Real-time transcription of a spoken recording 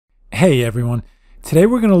Hey everyone, today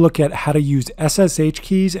we're going to look at how to use SSH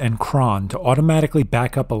keys and cron to automatically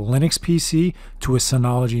back up a Linux PC to a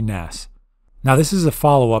Synology NAS. Now this is a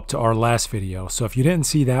follow-up to our last video, so if you didn't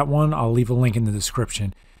see that one, I'll leave a link in the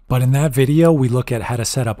description. But in that video, we look at how to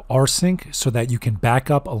set up Rsync so that you can back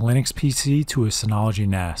up a Linux PC to a Synology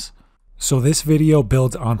NAS. So this video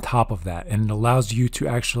builds on top of that, and it allows you to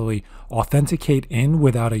actually authenticate in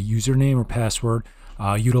without a username or password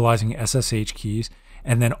utilizing SSH keys,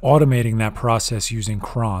 and then automating that process using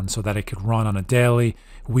cron so that it could run on a daily,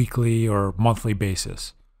 weekly, or monthly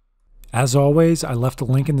basis. As always, I left a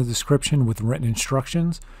link in the description with written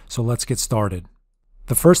instructions, so let's get started.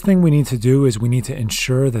 The first thing we need to do is we need to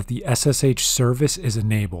ensure that the SSH service is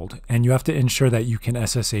enabled, and you have to ensure that you can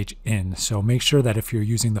SSH in. So make sure that if you're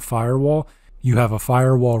using the firewall, you have a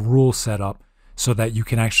firewall rule set up so that you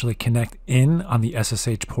can actually connect in on the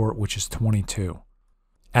SSH port, which is 22.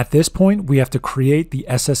 At this point, we have to create the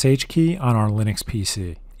SSH key on our Linux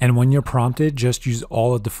PC. And when you're prompted, just use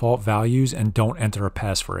all the default values and don't enter a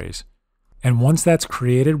passphrase. And once that's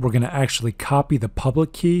created, we're going to actually copy the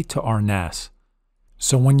public key to our NAS.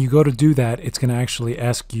 So when you go to do that, it's going to actually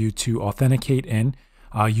ask you to authenticate in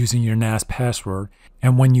using your NAS password.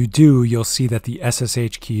 And when you do, you'll see that the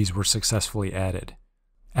SSH keys were successfully added.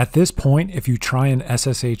 At this point, if you try and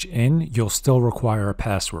SSH in, you'll still require a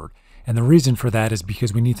password. And the reason for that is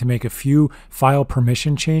because we need to make a few file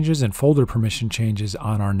permission changes and folder permission changes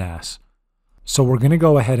on our NAS. So we're going to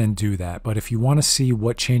go ahead and do that. But if you want to see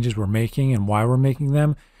what changes we're making and why we're making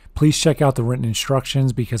them, please check out the written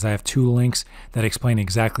instructions because I have two links that explain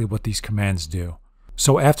exactly what these commands do.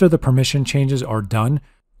 So after the permission changes are done,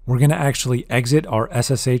 we're going to actually exit our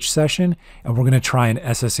SSH session and we're going to try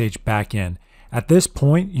and SSH back in. At this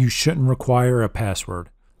point, you shouldn't require a password.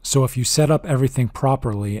 So if you set up everything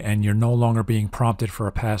properly and you're no longer being prompted for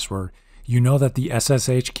a password, you know that the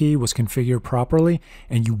SSH key was configured properly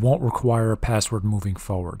and you won't require a password moving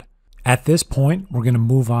forward. At this point, we're going to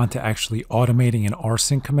move on to actually automating an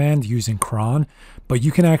rsync command using cron, but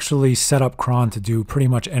you can actually set up cron to do pretty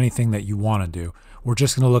much anything that you want to do. We're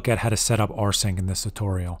just going to look at how to set up rsync in this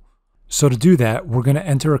tutorial. So to do that, we're going to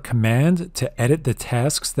enter a command to edit the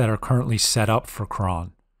tasks that are currently set up for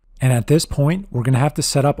cron. And at this point, we're going to have to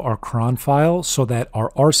set up our cron file so that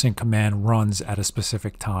our rsync command runs at a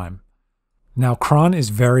specific time. Now, cron is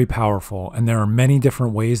very powerful, and there are many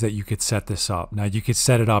different ways that you could set this up. Now, you could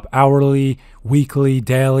set it up hourly, weekly,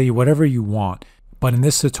 daily, whatever you want. But in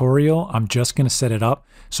this tutorial, I'm just going to set it up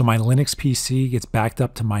so my Linux PC gets backed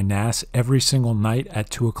up to my NAS every single night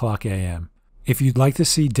at 2:00 a.m. If you'd like to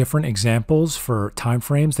see different examples for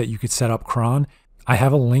timeframes that you could set up cron, I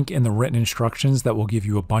have a link in the written instructions that will give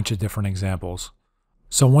you a bunch of different examples.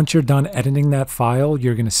 So once you're done editing that file,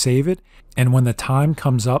 you're going to save it. And when the time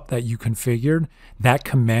comes up that you configured, that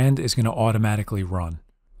command is going to automatically run.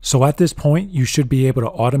 So at this point, you should be able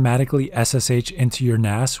to automatically SSH into your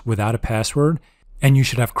NAS without a password. And you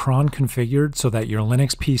should have cron configured so that your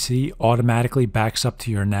Linux PC automatically backs up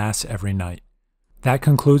to your NAS every night. That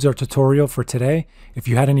concludes our tutorial for today. If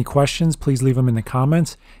you had any questions, please leave them in the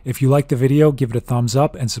comments. If you liked the video, give it a thumbs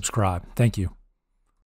up and subscribe. Thank you.